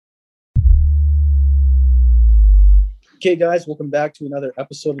Okay, guys, welcome back to another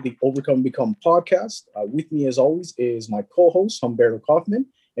episode of the Overcome and Become podcast. With me, as always, is my co-host Humberto Kaufman,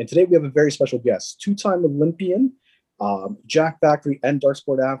 and today we have a very special guest, two-time Olympian, Jack Factory and dark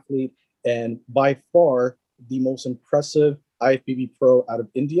sport athlete, and by far the most impressive IFBB pro out of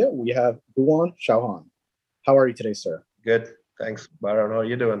India. We have Bhuwan Chauhan. How are you today, sir? Good. Thanks, Baron. How are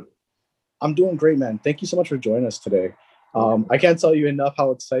you doing? I'm doing great, man. Thank you so much for joining us today. I can't tell you enough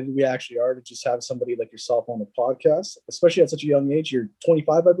how excited we actually are to just have somebody like yourself on the podcast, especially at such a young age. You're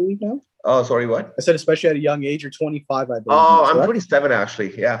 25, I believe now. Oh, sorry, what? I said, especially at a young age, you're 25, I believe. Oh, now, I'm 27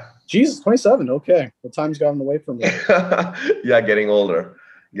 actually. Yeah. Jesus, 27. Okay. The time's gotten away from me. Yeah, getting older.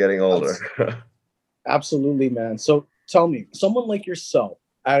 Getting older. Absolutely, man. So tell me, someone like yourself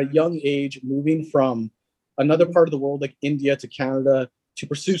at a young age, moving from another part of the world like India to Canada to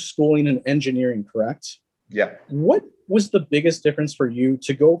pursue schooling in engineering, correct? Yeah. What was the biggest difference for you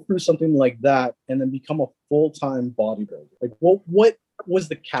to go through something like that and then become a full-time bodybuilder? Like, what was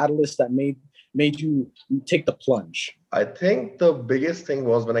the catalyst that made you take the plunge? I think the biggest thing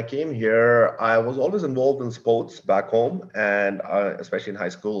was when I came here, I was always involved in sports back home, and especially in high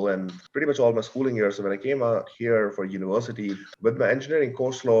school and pretty much all my schooling years. So when I came out here for university, with my engineering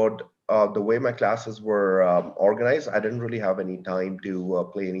course load, the way my classes were organized, I didn't really have any time to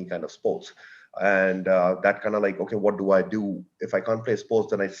play any kind of sports. And that kind of like, okay, what do I do? If I can't play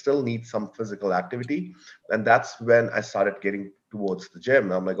sports, then I still need some physical activity. And that's when I started getting towards the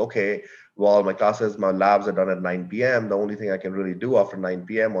gym. I'm like, okay, well, my classes, my labs are done at 9 p.m. The only thing I can really do after 9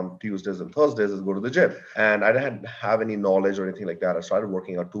 p.m. on Tuesdays and Thursdays is go to the gym. And I didn't have any knowledge or anything like that. I started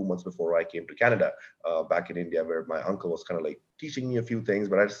working out 2 months before I came to Canada, back in India, where my uncle was kind of like teaching me a few things,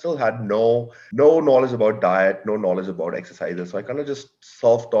 but I still had no knowledge about diet, no knowledge about exercises. So I kind of just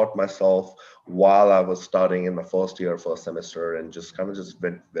self-taught myself while I was studying in my first year, first semester, and just kind of just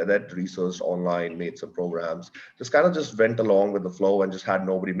went with it, researched online, made some programs, just kind of just went along with the flow and just had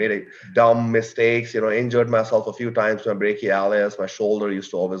nobody made a dumb mistakes, injured myself a few times, my brachialis, my shoulder used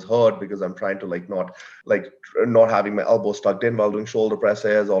to always hurt because I'm trying to not having my elbow stuck in while doing shoulder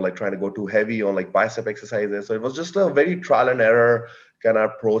presses, or like trying to go too heavy on like bicep exercises. So it was just a very trial and error kind of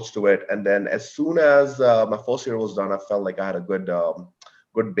approach to it. And then as soon as my first year was done, I felt like I had a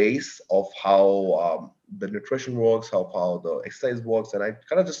good base of how the nutrition works, how the exercise works, and I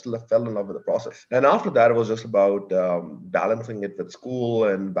kind of just fell in love with the process. And after that, it was just about balancing it with school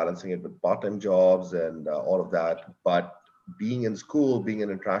and balancing it with part-time jobs and all of that. But being in school, being an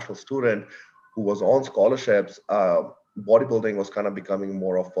international student who was on scholarships, bodybuilding was kind of becoming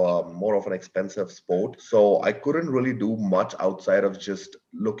more of an expensive sport. So I couldn't really do much outside of just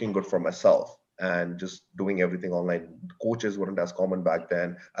looking good for myself and just doing everything online. Coaches weren't as common back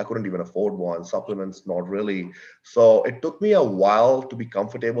then. I couldn't even afford one. Supplements, not really. So it took me a while to be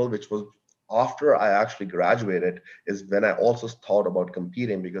comfortable, which was after I actually graduated, is when I also thought about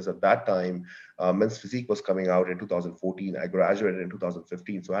competing, because at that time, Men's Physique was coming out in 2014. I graduated in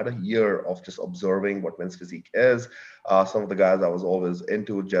 2015. So I had a year of just observing what Men's Physique is. Some of the guys I was always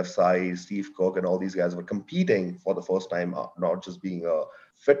into, Jeff Size, Steve Cook, and all these guys were competing for the first time, not just being a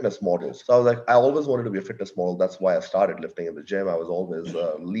fitness models. So I was like, I always wanted to be a fitness model. That's why I started lifting in the gym. I was always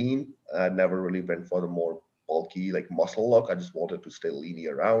lean. I never really went for the more bulky, like muscle look. I just wanted to stay lean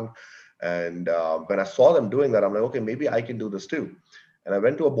year round. And when I saw them doing that, I'm like, okay, maybe I can do this too. And I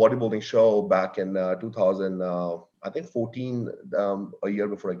went to a bodybuilding show back in 2000, I think 14, a year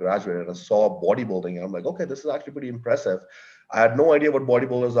before I graduated, and I saw bodybuilding. And I'm like, okay, this is actually pretty impressive. I had no idea what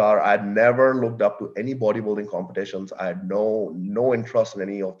bodybuilders are. I had never looked up to any bodybuilding competitions. I had no interest in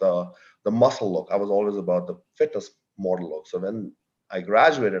any of the muscle look. I was always about the fitness model look. So when I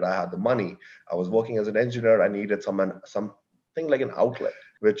graduated, I had the money. I was working as an engineer. I needed something like an outlet,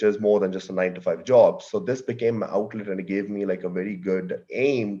 which is more than just a 9 to 5 job. So this became my outlet, and it gave me like a very good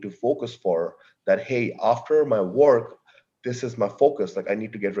aim to focus for that. Hey, after my work, this is my focus. Like I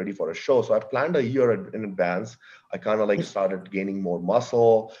need to get ready for a show. So I planned a year in advance. I kind of like started gaining more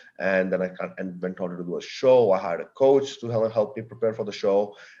muscle, and then and went on to do a show. I hired a coach to help me prepare for the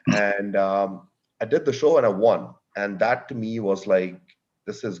show, and I did the show and I won. And that to me was like,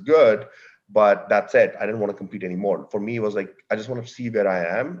 this is good, but that's it. I didn't want to compete anymore. For me, it was like, I just want to see where I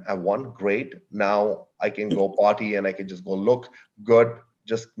am. I won, great. Now I can go party and I can just go look good,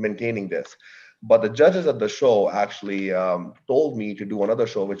 just maintaining this. But the judges at the show actually told me to do another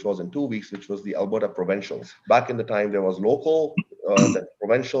show, which was in 2 weeks, which was the Alberta Provincials. Back in the time, there was local then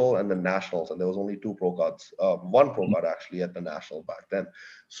provincial, and then nationals. And there was only two pro cards, one pro card actually at the national back then.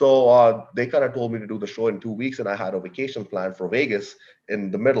 So they kind of told me to do the show in 2 weeks, and I had a vacation planned for Vegas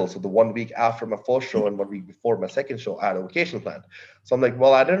in the middle. So the 1 week after my first show and 1 week before my second show, I had a vacation planned. So I'm like,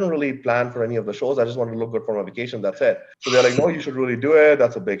 well, I didn't really plan for any of the shows. I just wanted to look good for my vacation. That's it. So they're like, no, you should really do it.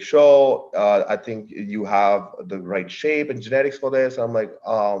 That's a big show. I think you have the right shape and genetics for this. I'm like,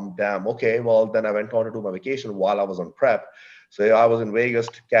 damn, okay. Well, then I went on to do my vacation while I was on prep. So I was in Vegas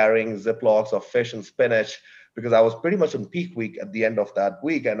carrying Ziplocs of fish and spinach because I was pretty much in peak week at the end of that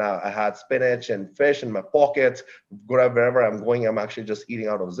week. And I had spinach and fish in my pockets. Wherever I'm going, I'm actually just eating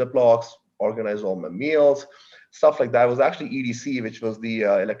out of Ziplocs, organize all my meals, stuff like that. It was actually EDC, which was the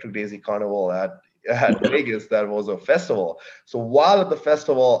Electric Daisy Carnival at Vegas. That was a festival. So while at the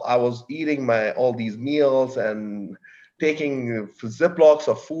festival, I was eating all these meals and taking Ziplocs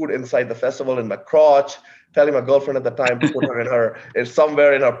of food inside the festival in my crotch, telling my girlfriend at the time to put it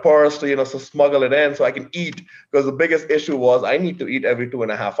somewhere in her purse to, so smuggle it in so I can eat. Because the biggest issue was I need to eat every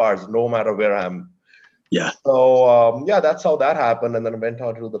 2.5 hours, no matter where I'm. Yeah. So that's how that happened. And then I went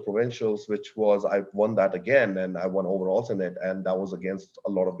on to the provincials, which was I won that again, and I won overalls in it. And that was against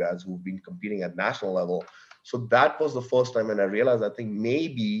a lot of guys who've been competing at national level. So that was the first time when I realized, I think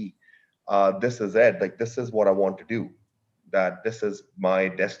maybe this is it. Like, this is what I want to do. That this is my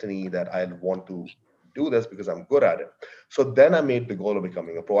destiny, that I want to do this because I'm good at it. So then I made the goal of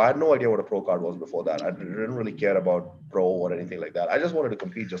becoming a pro. I had no idea what a pro card was before that. I didn't really care about pro or anything like that. I just wanted to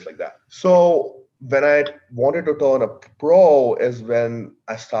compete just like that. So when I wanted to turn a pro is when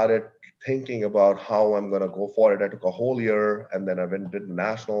I started thinking about how I'm going to go for it. I took a whole year, and then I went and did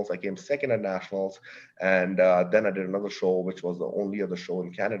nationals. I came second at nationals, and then I did another show, which was the only other show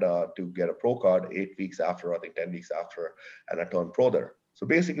in Canada to get a pro card 8 weeks after, I think 10 weeks after, and I turned pro there. So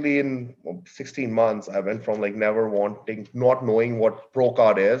basically in 16 months, I went from like not knowing what pro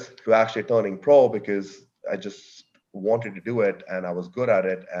card is, to actually turning pro because I just wanted to do it and I was good at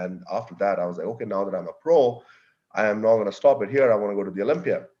it. And after that, I was like, okay, now that I'm a pro, I am not going to stop it here. I want to go to the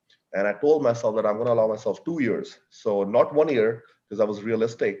Olympia. And I told myself that I'm going to allow myself 2 years. So not 1 year, because I was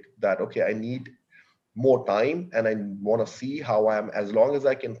realistic that, okay, I need more time and I want to see how I am. As long as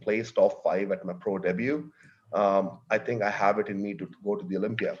I can place top 5 at my pro debut, I think I have it in me to go to the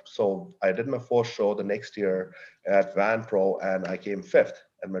Olympia. So I did my first show the next year at Van Pro, and I came 5th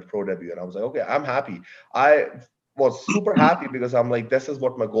at my pro debut. And I was like, okay, I'm happy. I was super happy because I'm like, this is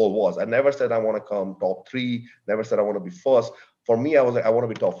what my goal was. I never said I want to come top 3, never said I want to be first. For me, I was like, I want to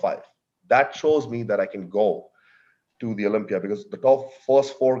be top 5. That shows me that I can go to the Olympia because the top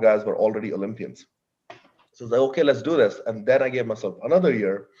first 4 guys were already Olympians. So I was like, okay, let's do this. And then I gave myself another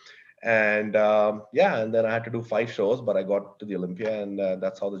year. And and then I had to do 5 shows, but I got to the Olympia, and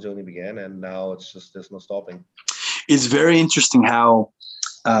that's how the journey began. And now it's just, there's no stopping. It's very interesting how,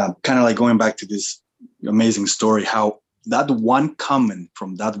 kind of like going back to this amazing story, how that one comment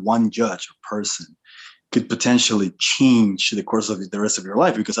from that one judge or person could potentially change the course of the rest of your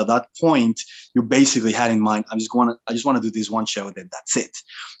life. Because at that point, you basically had in mind, I just want to do this one show, then that's it.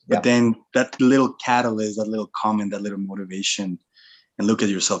 But then that little catalyst, that little comment, that little motivation, and look at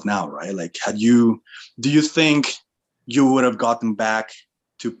yourself now, right? Like, do you think you would have gotten back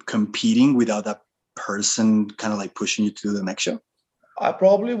to competing without that person kind of like pushing you to do the next show? I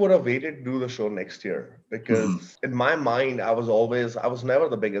probably would have waited to do the show next year because in my mind, I was never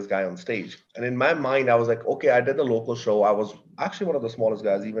the biggest guy on stage. And in my mind, I was like, okay, I did the local show. I was actually one of the smallest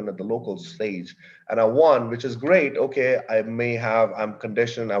guys, even at the local stage. And I won, which is great. Okay, I'm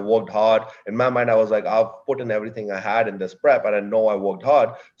conditioned. I worked hard. In my mind, I was like, I've put in everything I had in this prep and I know I worked hard.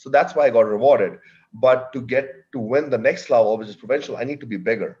 So that's why I got rewarded. But to win the next level, which is provincial, I need to be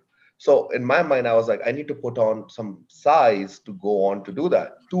bigger. So in my mind, I was like, I need to put on some size to go on to do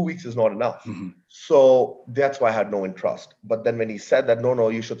that. 2 weeks is not enough. So that's why I had no interest. But then when he said that, no,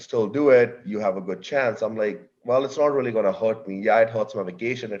 you should still do it, you have a good chance, I'm like, well, it's not really going to hurt me. Yeah, it hurts my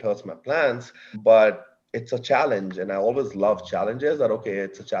vacation, it hurts my plans, but it's a challenge. And I always love challenges. That, okay,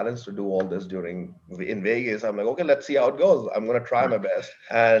 it's a challenge to do all this in Vegas. I'm like, okay, let's see how it goes. I'm going to try my best.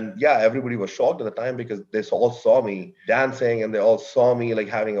 And yeah, everybody was shocked at the time because they all saw me dancing and they all saw me like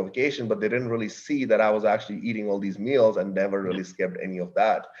having a vacation, but they didn't really see that I was actually eating all these meals and never really skipped any of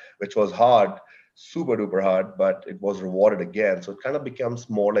that, which was hard, super duper hard, but it was rewarded again. So it kind of becomes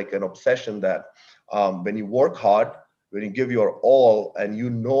more like an obsession that when you work hard, when you give your all and you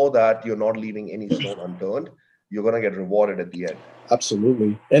know that you're not leaving any stone unturned, you're going to get rewarded at the end.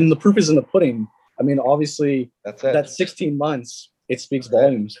 Absolutely. And the proof is in the pudding. I mean, obviously, that 16 months, it speaks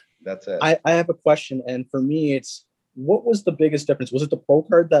volumes. That's it. I have a question. And for me, it's, what was the biggest difference? Was it the pro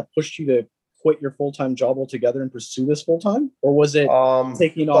card that pushed you to quit your full-time job altogether and pursue this full-time, or was it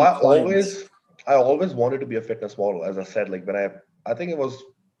taking So on clients? I always wanted to be a fitness model. As I said, like when I think it was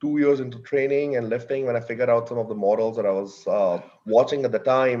 2 years into training and lifting, when I figured out some of the models that I was watching at the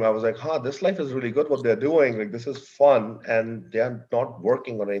time, I was like, huh, this life is really good what they're doing. Like this is fun and they're not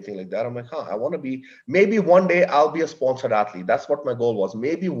working or anything like that. I'm like, huh, I want to be, maybe one day I'll be a sponsored athlete. That's what my goal was.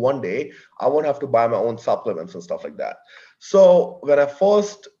 Maybe one day I won't have to buy my own supplements and stuff like that. So when I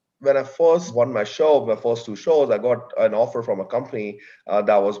first won my show, my first two shows, I got an offer from a company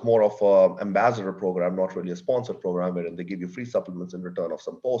that was more of an ambassador program, not really a sponsored program, wherein they give you free supplements in return of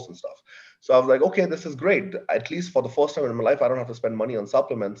some posts and stuff. So I was like, okay, this is great. At least for the first time in my life, I don't have to spend money on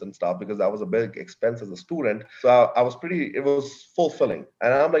supplements and stuff because that was a big expense as a student. So I was it was fulfilling.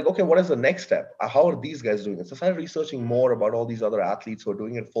 And I'm like, okay, what is the next step? How are these guys doing it? So I started researching more about all these other athletes who are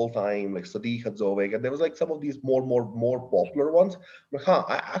doing it full time, like Sadiq Hadzovic. And there was like some of these more popular ones. I'm like, huh,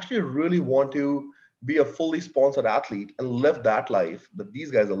 I actually really want to be a fully sponsored athlete and live that life that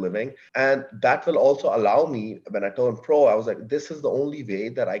these guys are living. And that will also allow me, when I turn pro, I was like, this is the only way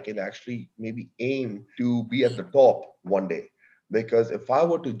that I can actually maybe aim to be at the top one day. Because if I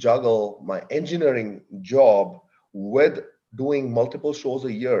were to juggle my engineering job with doing multiple shows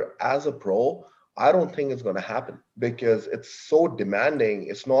a year as a pro, I don't think it's going to happen because it's so demanding.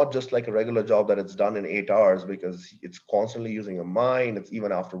 It's not just like a regular job that it's done in 8 hours because it's constantly using your mind. It's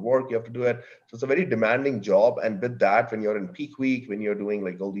even after work, you have to do it. So it's a very demanding job. And with that, when you're in peak week, when you're doing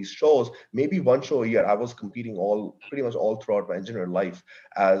like all these shows, maybe one show a year, I was competing pretty much all throughout my engineer life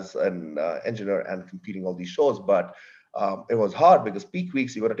as an engineer and competing all these shows. But it was hard because peak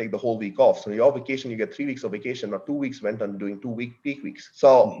weeks you got to take the whole week off. So your vacation, you get 3 weeks of vacation, or 2 weeks went on doing 2 week peak weeks.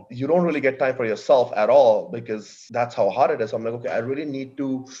 So you don't really get time for yourself at all because that's how hard it is. So I'm like, okay, I really need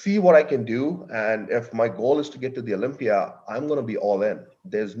to see what I can do. And if my goal is to get to the Olympia, I'm going to be all in.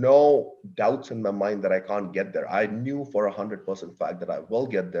 There's no doubts in my mind that I can't get there. I knew for 100% fact that I will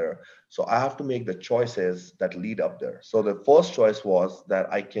get there. So I have to make the choices that lead up there. So the first choice was that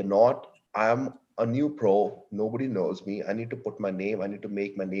I'm a new pro, nobody knows me. I need to put my name, I need to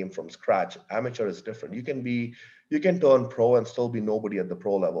make my name from scratch. Amateur is different. You can turn pro and still be nobody at the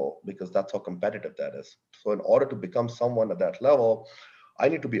pro level because that's how competitive that is. So in order to become someone at that level, I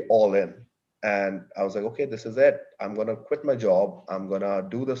need to be all in. And I was like, okay, this is it. I'm going to quit my job. I'm going to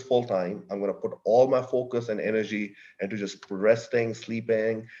do this full time. I'm going to put all my focus and energy into just resting,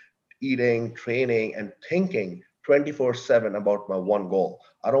 sleeping, eating, training, and thinking 24/7 about my one goal.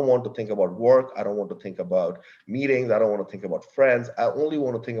 I don't want to think about work. I don't want to think about meetings. I don't want to think about friends. I only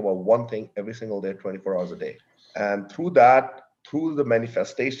want to think about one thing every single day, 24 hours a day. And through the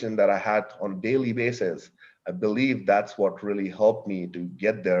manifestation that I had on a daily basis, I believe that's what really helped me to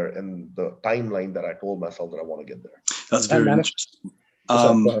get there in the timeline that I told myself that I want to get there. That's very interesting.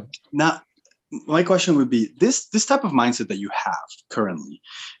 Sorry, go ahead. Now, my question would be this type of mindset that you have currently,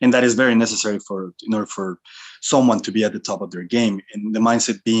 and that is very necessary in order for someone to be at the top of their game, and the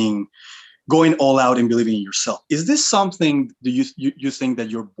mindset being going all out and believing in yourself. Is this something do you think that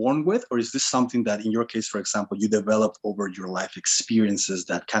you're born with, or is this something that in your case, for example, you developed over your life experiences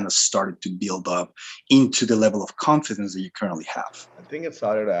that kind of started to build up into the level of confidence that you currently have? I think it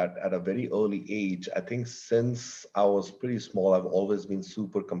started at a very early age. I think since I was pretty small, I've always been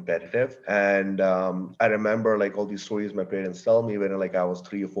super competitive. And I remember like all these stories my parents tell me when like I was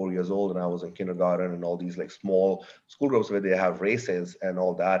 3 or 4 years old and I was in kindergarten and all these like small school groups where they have races and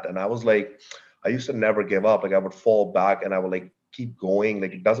all that. And I was like, I used to never give up. Like I would fall back and I would like keep going.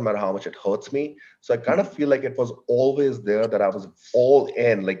 Like it doesn't matter how much it hurts me. So I kind of feel like it was always there that I was all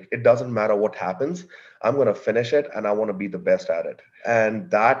in. Like it doesn't matter what happens. I'm going to finish it and I want to be the best at it.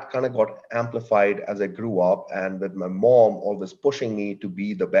 And that kind of got amplified as I grew up and with my mom always pushing me to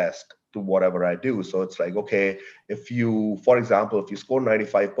be the best to whatever I do. So it's like, okay, for example, if you score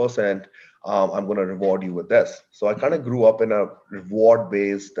 95%, I'm going to reward you with this. So I kind of grew up in a reward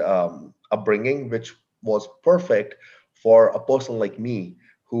based upbringing, which was perfect for a person like me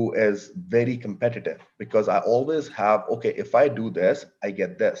who is very competitive because I always have, okay, if I do this, I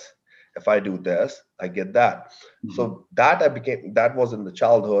get this. If I do this, I get that. Mm-hmm. So that was in the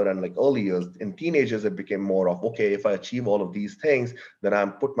childhood and like early years. In teenagers, it became more of, okay, if I achieve all of these things, then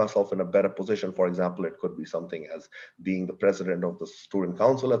I'm put myself in a better position. For example, it could be something as being the president of the student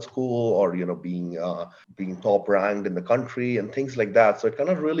council at school or, being top ranked in the country and things like that. So it kind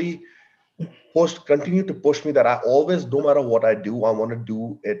of really continue to push me that I always, no matter what I do, I want to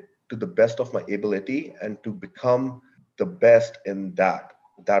do it to the best of my ability and to become the best in that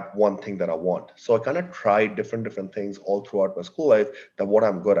one thing that I want. So I kind of tried different things all throughout my school life that what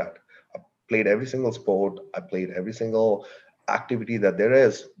I'm good at. I played every single sport. I played every single activity that there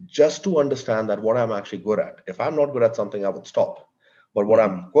is, just to understand that what I'm actually good at. If I'm not good at something, I would stop. But what Mhm.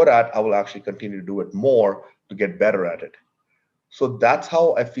 I'm good at, I will actually continue to do it more to get better at it. So that's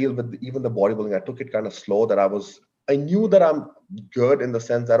how I feel with even the bodybuilding. I took it kind of slow, that I knew that I'm good in the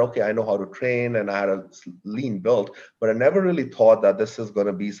sense that, okay, I know how to train and I had a lean build, but I never really thought that this is going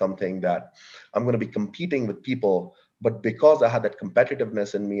to be something that I'm going to be competing with people. But because I had that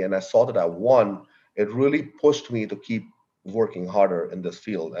competitiveness in me and I saw that I won, it really pushed me to keep working harder in this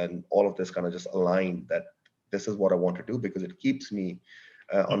field. And all of this kind of just aligned that this is what I want to do, because it keeps me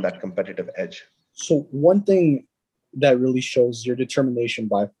on that competitive edge. So one thing that really shows your determination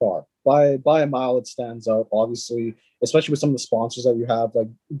by far, by a mile, it stands out. Obviously, especially with some of the sponsors that you have, like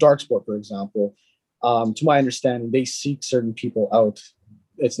Dark Sport, for example. To my understanding, they seek certain people out.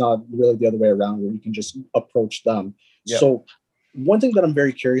 It's not really the other way around where you can just approach them. Yeah. So, one thing that I'm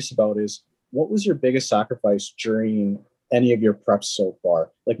very curious about is what was your biggest sacrifice during any of your preps so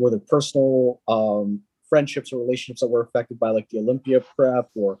far? Like, were there personal friendships or relationships that were affected by like the Olympia prep,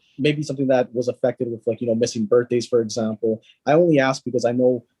 or maybe something that was affected with like, missing birthdays, for example? I only ask because I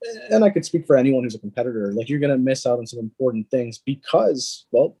know, and I could speak for anyone who's a competitor, like you're going to miss out on some important things because,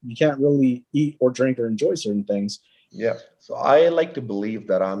 well, you can't really eat or drink or enjoy certain things. Yeah. So I like to believe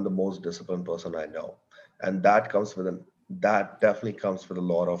that I'm the most disciplined person I know. And that definitely comes with a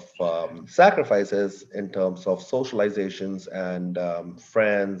lot of sacrifices in terms of socializations and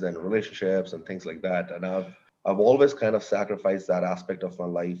friends and relationships and things like that. And I've always kind of sacrificed that aspect of my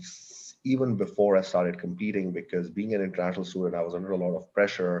life even before I started competing, because being an international student, I was under a lot of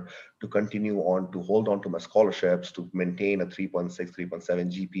pressure to continue on, to hold on to my scholarships, to maintain a 3.6,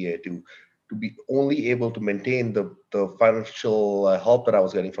 3.7 GPA, to be only able to maintain the financial help that I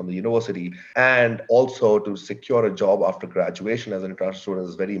was getting from the university, and also to secure a job after graduation as an international student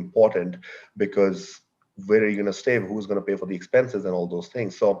is very important, because where are you going to stay? Who's going to pay for the expenses and all those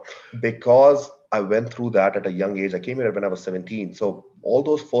things? So, because I went through that at a young age, I came here when I was 17. So, all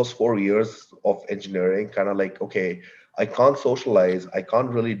those first 4 years of engineering, kind of like, okay, I can't socialize. I can't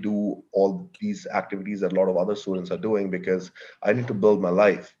really do all these activities that a lot of other students are doing, because I need to build my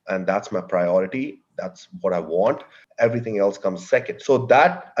life, and that's my priority. That's what I want. Everything else comes second. So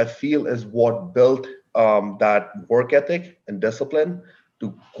that, I feel, is what built that work ethic and discipline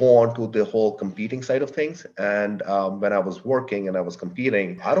to go on to the whole competing side of things. And when I was working and I was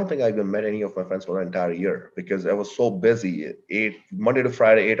competing, I don't think I even met any of my friends for an entire year, because I was so busy. Monday to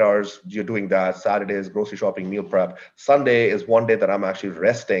Friday, 8 hours, you're doing that. Saturdays, grocery shopping, meal prep. Sunday is one day that I'm actually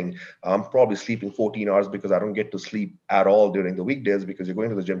resting. I'm probably sleeping 14 hours, because I don't get to sleep at all during the weekdays, because you're going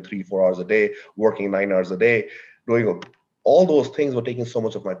to the gym 3, 4 hours a day, working 9 hours a day, doing all those things were taking so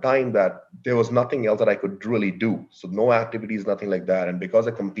much of my time that there was nothing else that I could really do. So no activities, nothing like that. And because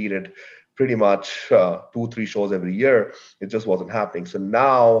I competed pretty much 2, 3 shows every year, it just wasn't happening. So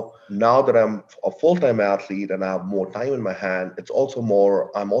now that I'm a full-time athlete and I have more time in my hand,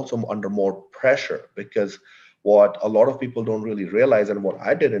 I'm also under more pressure, because what a lot of people don't really realize, and what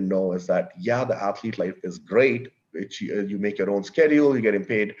I didn't know, is that, yeah, the athlete life is great. You make your own schedule, you're getting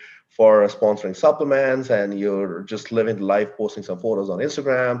paid for sponsoring supplements, and you're just living life, posting some photos on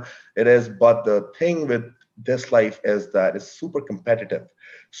Instagram. It is, but the thing with this life is that it's super competitive.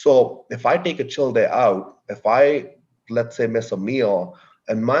 So if I take a chill day out, if I, let's say, miss a meal,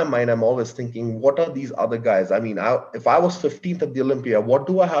 in my mind, I'm always thinking, what are these other guys? I mean, if I was 15th at the Olympia, what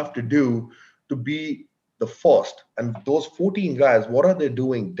do I have to do to be the first? And those 14 guys, what are they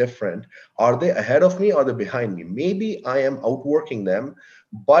doing different? Are they ahead of me or are they behind me? Maybe I am outworking them,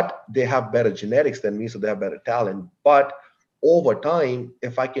 but they have better genetics than me, so they have better talent. But over time,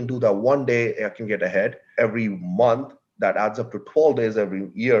 if I can do that one day, I can get ahead. Every month, that adds up to 12 days every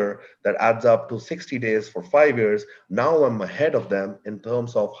year, that adds up to 60 days for 5 years. Now I'm ahead of them in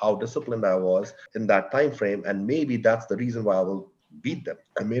terms of how disciplined I was in that time frame. And maybe that's the reason why I will beat them.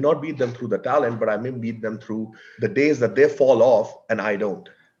 I may not beat them through the talent, but I may beat them through the days that they fall off and I don't.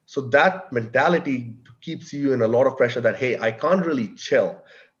 So that mentality keeps you in a lot of pressure that, hey, I can't really chill.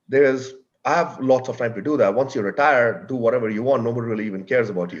 There's I have lots of time to do that. Once you retire, do whatever you want. Nobody really even cares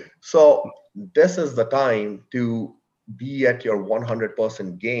about you. So this is the time to be at your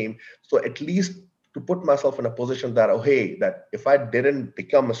 100% game. So at least to put myself in a position that, oh, hey, that if I didn't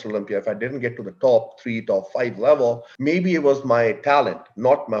become Mr. Olympia, if I didn't get to the top 3, top 5 level, maybe it was my talent,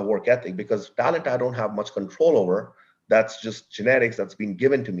 not my work ethic, because talent I don't have much control over. That's just genetics that's been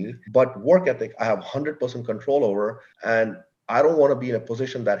given to me. But work ethic, I have 100% control over. And I don't want to be in a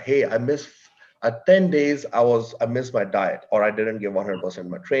position that, hey, I missed at 10 days, I missed my diet, or I didn't give 100%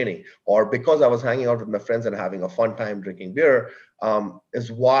 my training, or because I was hanging out with my friends and having a fun time drinking beer,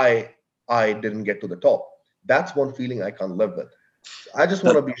 is why I didn't get to the top. That's one feeling I can't live with. I just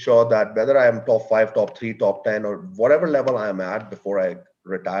want That, to be sure that whether I am top 5, top 3, top 10, or whatever level I am at before I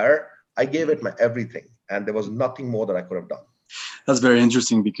retire, I gave it my everything. And there was nothing more that I could have done. that's very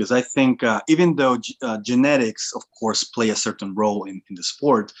interesting because I think even though genetics, of course, play a certain role in the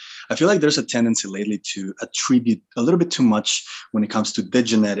sport, I feel like there's a tendency lately to attribute a little bit too much when it comes to the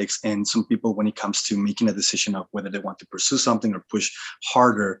genetics, and some people when it comes to making a decision of whether they want to pursue something or push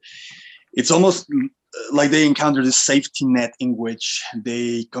harder. It's almost like they encounter this safety net in which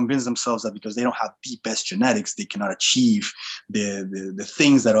they convince themselves that because they don't have the best genetics, they cannot achieve the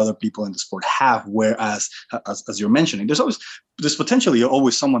things that other people in the sport have. Whereas, as you're mentioning, there's potentially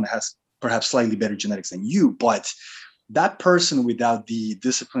always someone that has perhaps slightly better genetics than you, but that person without the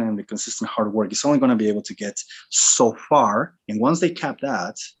discipline and the consistent hard work is only going to be able to get so far. And once they cap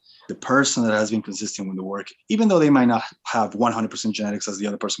that, the person that has been consistent with the work, even though they might not have 100% genetics as the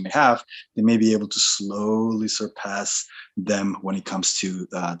other person may have, they may be able to slowly surpass them when it comes to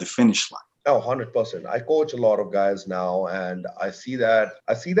the finish line. Oh, 100%. I coach a lot of guys now, and I see that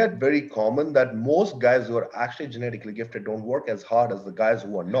very common that most guys who are actually genetically gifted don't work as hard as the guys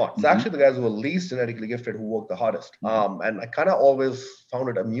who are not. It's actually the guys who are least genetically gifted who work the hardest. And I kind of always found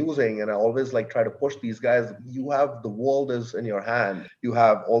it amusing, and I always like try to push these guys. You have the world is in your hand. You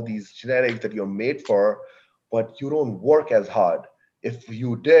have all these genetics that you're made for, but you don't work as hard. If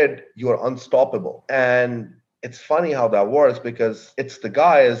you did, you're unstoppable. And it's funny how that works because it's the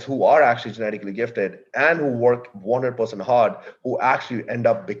guys who are actually genetically gifted and who work 100% hard who actually end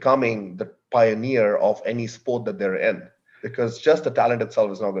up becoming the pioneer of any sport that they're in, because just the talent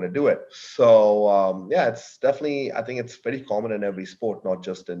itself is not going to do it. So yeah, it's definitely, I think it's very common in every sport, not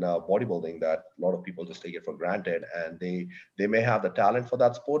just in bodybuilding, that a lot of people just take it for granted, and they may have the talent for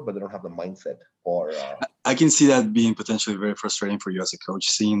that sport, but they don't have the mindset for I can see that being potentially very frustrating for you as a coach,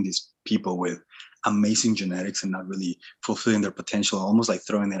 seeing these people with amazing genetics and not really fulfilling their potential, almost like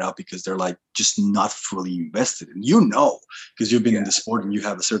throwing it out because they're like just not fully invested. And because you've been in the sport and you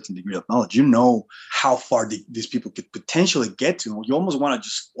have a certain degree of knowledge, how far these people could potentially get to. You almost want to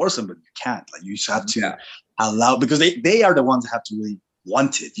just force them, but you can't. Like you just have to allow, because they are the ones that have to really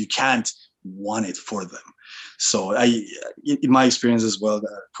want it. You can't want it for them. So in my experience as well,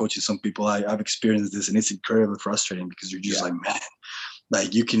 coaching some people, I've experienced this, and it's incredibly frustrating because you're just like, man,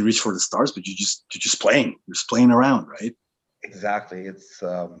 like you can reach for the stars, but you're just playing around, right? exactly. It's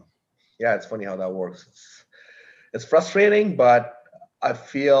funny how that works. It's frustrating, but I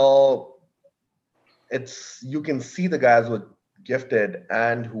feel you can see the guys who are gifted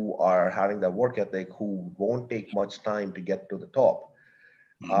and who are having that work ethic who won't take much time to get to the top.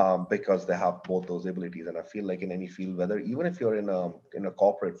 Because they have both those abilities. And I feel like in any field, whether even if you're in a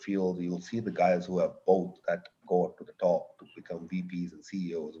corporate field, you'll see the guys who have both that go up to the top to become VPs and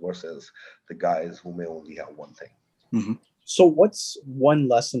CEOs versus the guys who may only have one thing. Mm-hmm. So what's one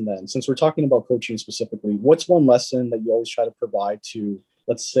lesson then, since we're talking about coaching specifically, what's one lesson that you always try to provide to,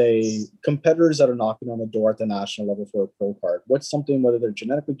 let's say, competitors that are knocking on the door at the national level for a pro card? What's something, whether they're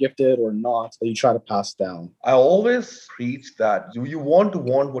genetically gifted or not, that you try to pass down? I always preach that you want to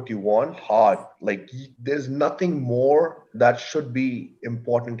want what you want hard. Like there's nothing more that should be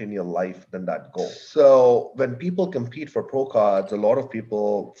important in your life than that goal. So when people compete for pro cards, a lot of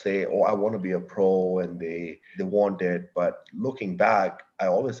people say, "Oh, I want to be a pro," and they want it. But looking back, I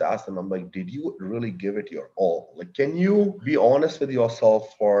always ask them, I'm like, did you really give it your all? Like, can you be honest with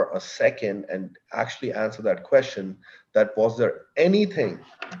yourself for a second and actually answer that question? That was there anything?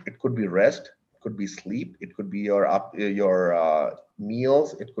 It could be rest, could be sleep, it could be your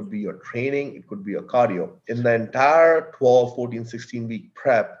meals, it could be your training, it could be your cardio. In the entire 12, 14, 16-week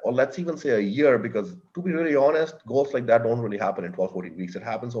prep, or let's even say a year, because to be really honest, goals like that don't really happen in 12, 14 weeks. It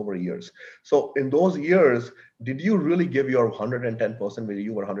happens over years. So in those years, did you really give your 110% where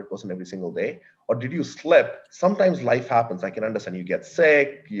you were 100% every single day? Or did you slip? Sometimes life happens. I can understand you get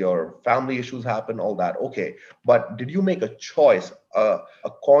sick, your family issues happen, all that. Okay. But did you make a choice, a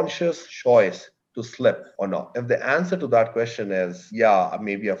conscious choice to slip or not? If the answer to that question is, yeah,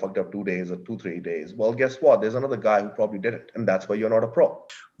 maybe I fucked up 2 days or 3 days, well, guess what? There's another guy who probably did it. And that's why you're not a pro.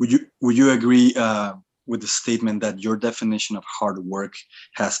 Would you agree with the statement that your definition of hard work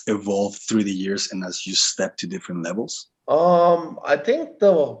has evolved through the years and as you step to different levels? I think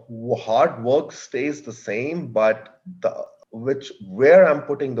the hard work stays the same, but where I'm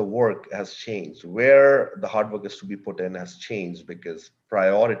putting the work has changed. Where the hard work is to be put in has changed because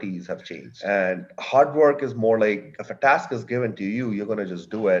priorities have changed. And hard work is more like if a task is given to you, you're going to just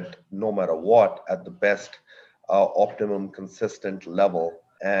do it no matter what at the best optimum consistent level.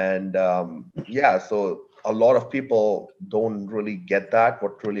 And so a lot of people don't really get that,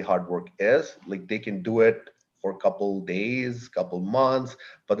 what really hard work is. Like they can do it for a couple days, couple months,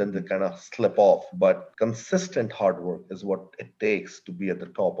 but then they kind of slip off. But consistent hard work is what it takes to be at the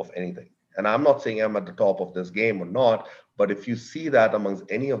top of anything. And I'm not saying I'm at the top of this game or not, but if you see that amongst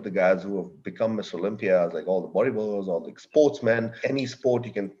any of the guys who have become Mr. Olympias, like all the bodybuilders, all the sportsmen, any sport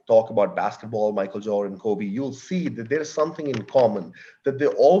you can talk about, basketball, Michael Jordan, Kobe, you'll see that there's something in common, that they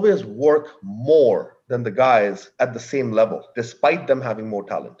always work more than the guys at the same level, despite them having more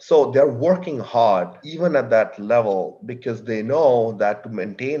talent. So they're working hard even at that level because they know that to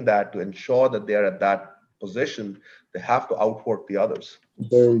maintain that, to ensure that they're at that position, they have to outwork the others.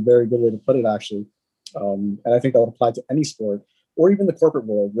 Very, very good way to put it, actually. And I think that would apply to any sport or even the corporate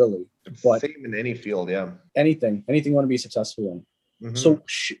world, really. But same in any field, yeah. Anything you want to be successful in. Mm-hmm. So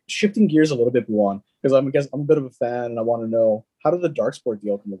shifting gears a little bit, Bhuwan, because I'm a bit of a fan and I want to know, how did the dark sport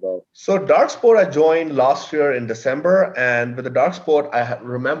deal come about? So dark sport, I joined last year in December, and with the dark sport, I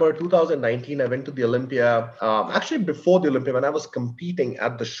remember 2019, I went to the Olympia. Actually, before the Olympia, when I was competing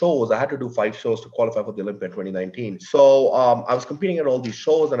at the shows, I had to do 5 shows to qualify for the Olympia 2019. So I was competing at all these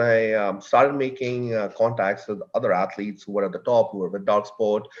shows, and I started making contacts with other athletes who were at the top, who were with dark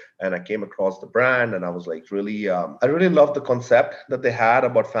sport, and I came across the brand, and I was like really, I really loved the concept that they had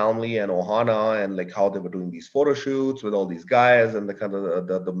about family and Ohana, and like how they were doing these photo shoots with all these guys, and the kind of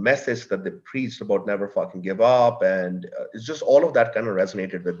the message that they preached about never fucking give up, and it's just all of that kind of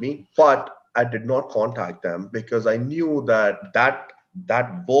resonated with me. But I did not contact them because I knew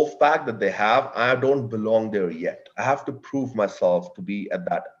that wolf pack that they have, I don't belong there yet. I have to prove myself to be at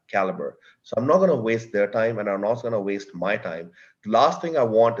that caliber. So I'm not going to waste their time, and I'm not going to waste my time. The last thing I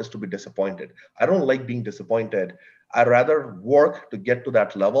want is to be disappointed. I don't like being disappointed. I'd rather work to get to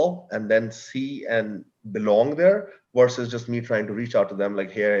that level and then see and belong there versus just me trying to reach out to them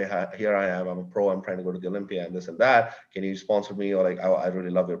like, here I am, I'm a pro, I'm trying to go to the Olympia and this and that. Can you sponsor me? Or like, I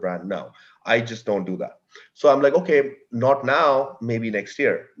really love your brand. No, I just don't do that. So I'm like, okay, not now, maybe next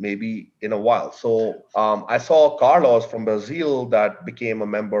year, maybe in a while. So I saw Carlos from Brazil that became a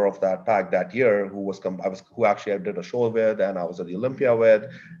member of that pack that year, who actually I did a show with, and I was at the Olympia with,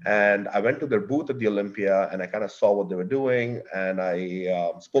 and I went to their booth at the Olympia, and I kind of saw what they were doing, and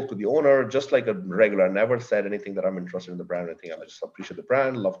I spoke to the owner just like a regular. I never said anything that I'm interested in the brand or anything. I just appreciate the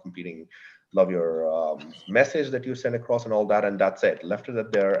brand, love competing, love your message that you send across and all that, and that's it. Left it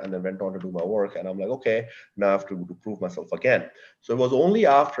at there, and then went on to do my work. And I'm like, okay, now I have to prove myself again. So it was only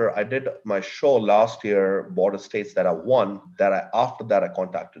after I did my show last year, Border States, that I won, that after that I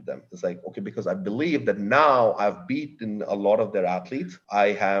contacted them. It's like, okay, because I believe that now I've beaten a lot of their athletes.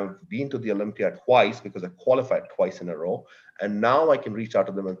 I have been to the Olympia twice because I qualified twice in a row. And now I can reach out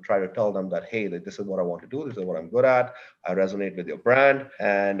to them and try to tell them that, hey, this is what I want to do. This is what I'm good at. I resonate with your brand,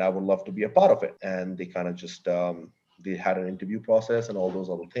 and I would love to be a part of it. And they kind of just, they had an interview process and all those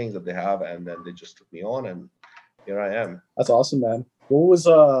other things that they have. And then they just took me on, and here I am. That's awesome, man. What was,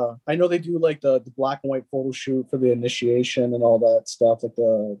 I know they do like the black and white photo shoot for the initiation and all that stuff, like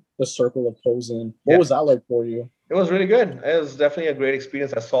the circle of posing. What was that like for you? It was really good. It was definitely a great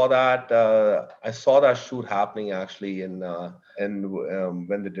experience. I saw that shoot happening actually when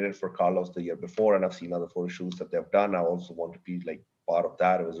they did it for Carlos the year before, and I've seen other photo shoots that they've done. I also want to be like part of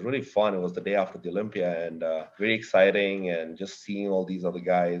that. It was really fun. It was the day after the Olympia, and very exciting, and just seeing all these other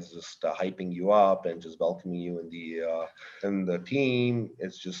guys just hyping you up and just welcoming you in the team.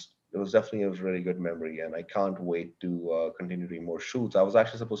 It was definitely a really good memory, and I can't wait to continue doing more shoots. I was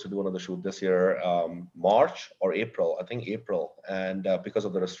actually supposed to do another shoot this year, March or April, I think April, and because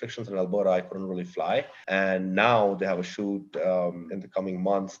of the restrictions in Alberta, I couldn't really fly. And now they have a shoot in the coming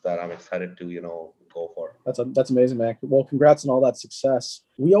months that I'm excited to, go for. That's amazing, man. Well, congrats on all that success.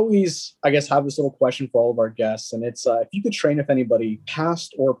 We always, I guess, have this little question for all of our guests, and it's if you could train with anybody,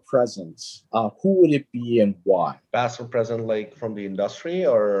 past or present, who would it be and why? Past or present, like from the industry,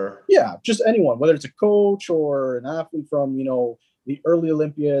 or? Yeah, just anyone, whether it's a coach or an athlete from, the early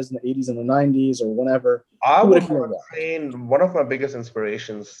Olympias in the 80s and the 90s or whenever. I would want to train. One of my biggest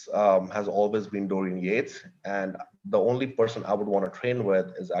inspirations has always been Dorian Yates, and the only person I would want to train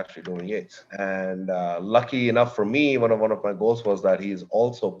with is actually Dorian Yates. And lucky enough for me, one of my goals was that he's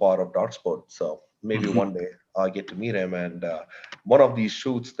also part of dart sport. So maybe one day I'll get to meet him, and one of these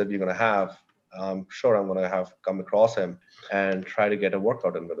shoots that we're gonna have, I'm sure I'm gonna have come across him and try to get a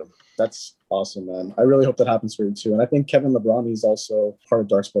workout in with him. That's awesome, man. I really hope that happens for you too. And I think Kevin LeBron is also part of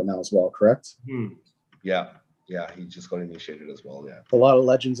dart sport now as well, correct? Yeah, he just got initiated as well. Yeah, a lot of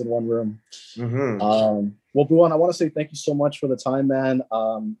legends in one room. Well, Bhuwan, I want to say thank you so much for the time, man.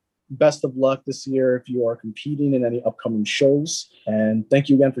 best of luck this year if you are competing in any upcoming shows. And thank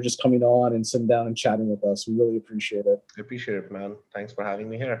you again for just coming on and sitting down and chatting with us. We really appreciate it. I appreciate it, man. Thanks for having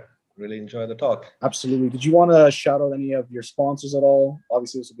me here. Really enjoy the talk. Absolutely. Did you want to shout out any of your sponsors at all?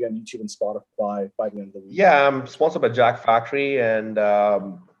 Obviously, this will be on YouTube and Spotify by the end of the week. Yeah, I'm sponsored by Jack Factory and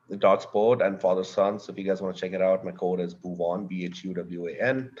Dot Sport and Father Son. So if you guys want to check it out, my code is Bhuwan,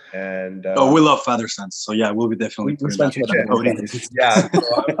 BHUWAN. And we love Father Sons. So yeah, we'll be definitely we spend too much time on it. Yeah,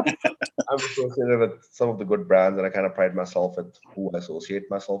 so I'm associated with some of the good brands, and I kind of pride myself with who I associate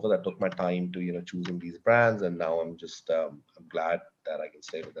myself with. I took my time to choosing these brands, and now I'm just I'm glad that I can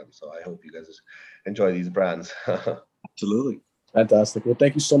stay with them. So I hope you guys enjoy these brands. Absolutely. Fantastic. Well,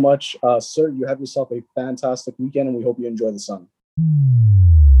 thank you so much, sir. You have yourself a fantastic weekend, and we hope you enjoy the sun.